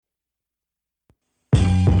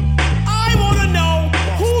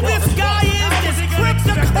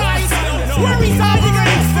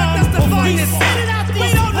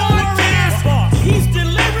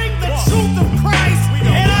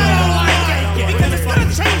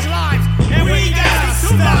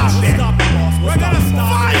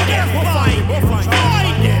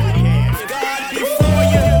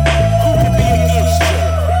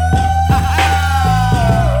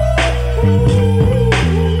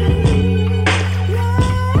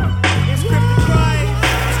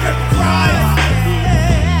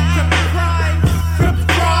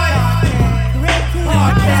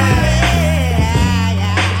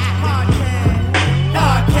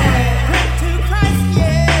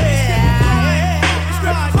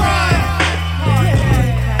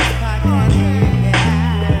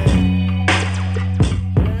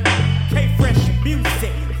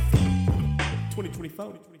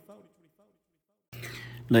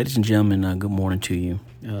Ladies and gentlemen, good morning to you.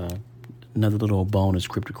 Another little bonus,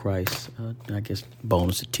 Crypto Christ. I guess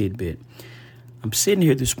bonus, a tidbit. I'm sitting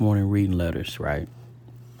here this morning reading letters, right,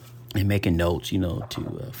 and making notes,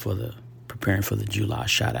 to preparing for the July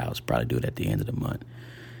shout outs. Probably do it at the end of the month,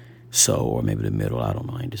 or maybe the middle. I don't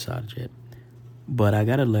know. I ain't decided yet. But I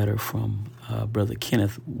got a letter from brother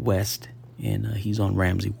Kenneth West, and he's on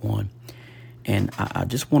Ramsey 1. And I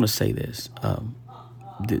just want to say this: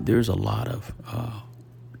 there's a lot of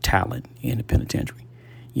talent in the penitentiary,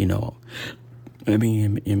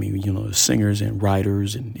 singers and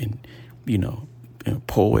writers and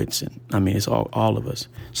poets, and it's all of us.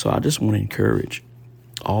 So I just want to encourage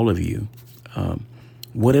all of you,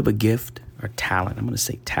 whatever gift or talent. I'm going to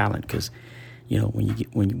say talent because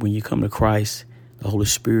when you come to Christ, the Holy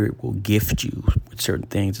Spirit will gift you with certain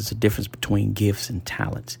things. It's a difference between gifts and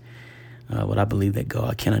talents. But I believe that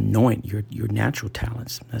God can anoint your natural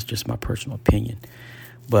talents. That's just my personal opinion.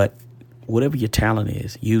 But whatever your talent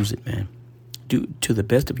is, use it, man. Do to the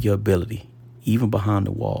best of your ability, even behind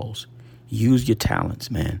the walls. Use your talents,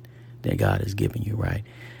 man, that God has given you, right?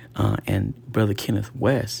 And Brother Kenneth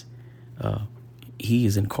West, he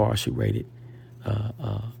is incarcerated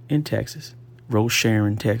in Texas, Rose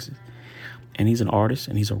Sharon, Texas. And he's an artist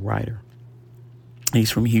and he's a writer.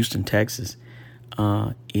 He's from Houston, Texas.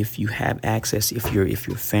 If you have access, if your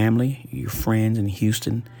family, your friends in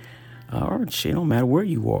Houston, or it don't matter where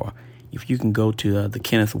you are, if you can go to the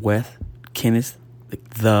Kenneth West.com,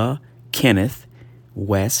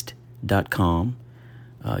 KENNETHWEST.com,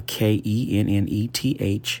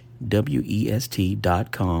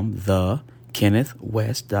 the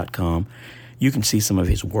KennethWest.com. You can see some of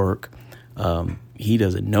his work. He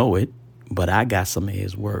doesn't know it, but I got some of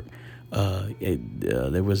his work.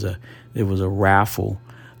 There was a raffle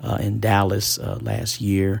in Dallas last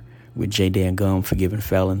year with J. Dan Gum, Forgiven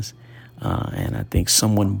Felons. And I think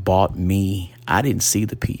someone bought me, I didn't see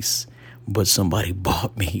the piece, but somebody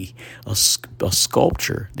bought me a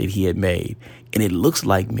sculpture that he had made. And it looks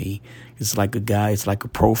like me. It's like it's like a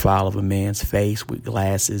profile of a man's face with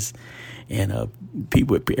glasses. And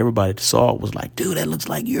everybody that saw it was like, dude, that looks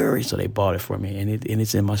like yours. So they bought it for me, and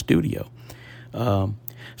it's in my studio.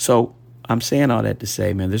 So I'm saying all that to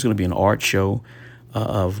say, man, there's going to be an art show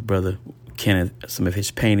of Brother Kenneth, some of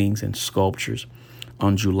his paintings and sculptures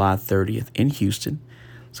on July 30th in Houston.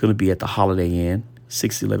 It's going to be at the Holiday Inn,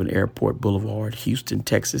 611 Airport Boulevard, Houston,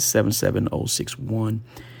 Texas, 77061.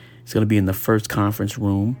 It's going to be in the first conference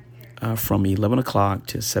room from 11 o'clock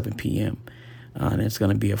to 7 p.m. And it's going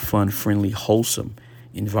to be a fun, friendly, wholesome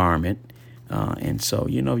environment. And so,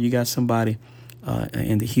 you got somebody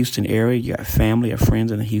in the Houston area, you got family or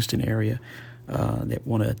friends in the Houston area that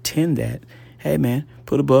want to attend that. Hey, man,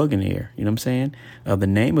 put a bug in the air. You know what I'm saying? The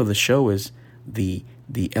name of the show is the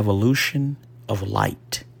Evolution of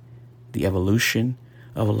Light. The Evolution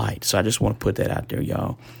of Light. So I just want to put that out there,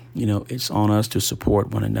 y'all. It's on us to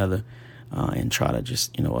support one another and try to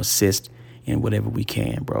just, assist in whatever we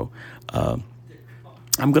can, bro. I'm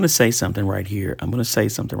going to say something right here.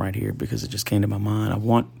 Because it just came to my mind. I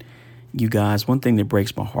want you guys, one thing that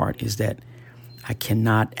breaks my heart is that I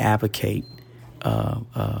cannot advocate.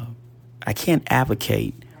 I can't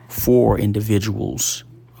advocate for individuals.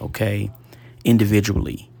 Okay,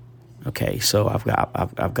 individually. Okay, so I've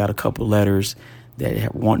got a couple of letters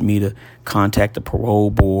that want me to contact the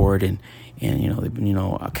parole board, and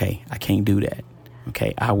okay, I can't do that.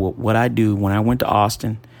 Okay, I will. What I do when I went to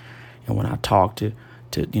Austin, and when I talked to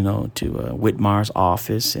Whitmire's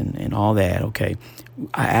office and all that. Okay,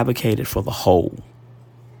 I advocated for the whole.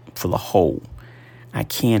 I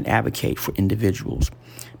can't advocate for individuals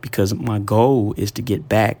because my goal is to get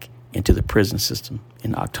back into the prison system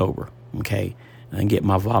in October. Okay, and get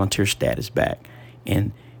my volunteer status back.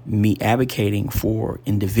 And me advocating for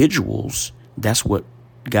individuals, that's what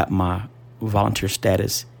got my volunteer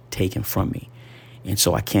status taken from me. And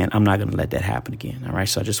so I'm not going to let that happen again. All right.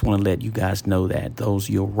 So I just want to let you guys know that those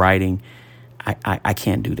you're writing, I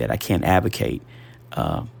can't do that. I can't advocate.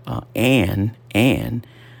 And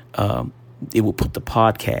it will put the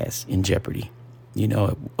podcast in jeopardy.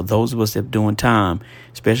 Those of us that are doing time,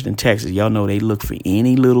 especially in Texas, y'all know they look for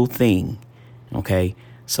any little thing. Okay.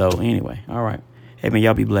 So anyway, all right. Hey, man,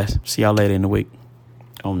 y'all be blessed. See y'all later in the week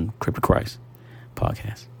on Crypto Christ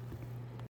podcast.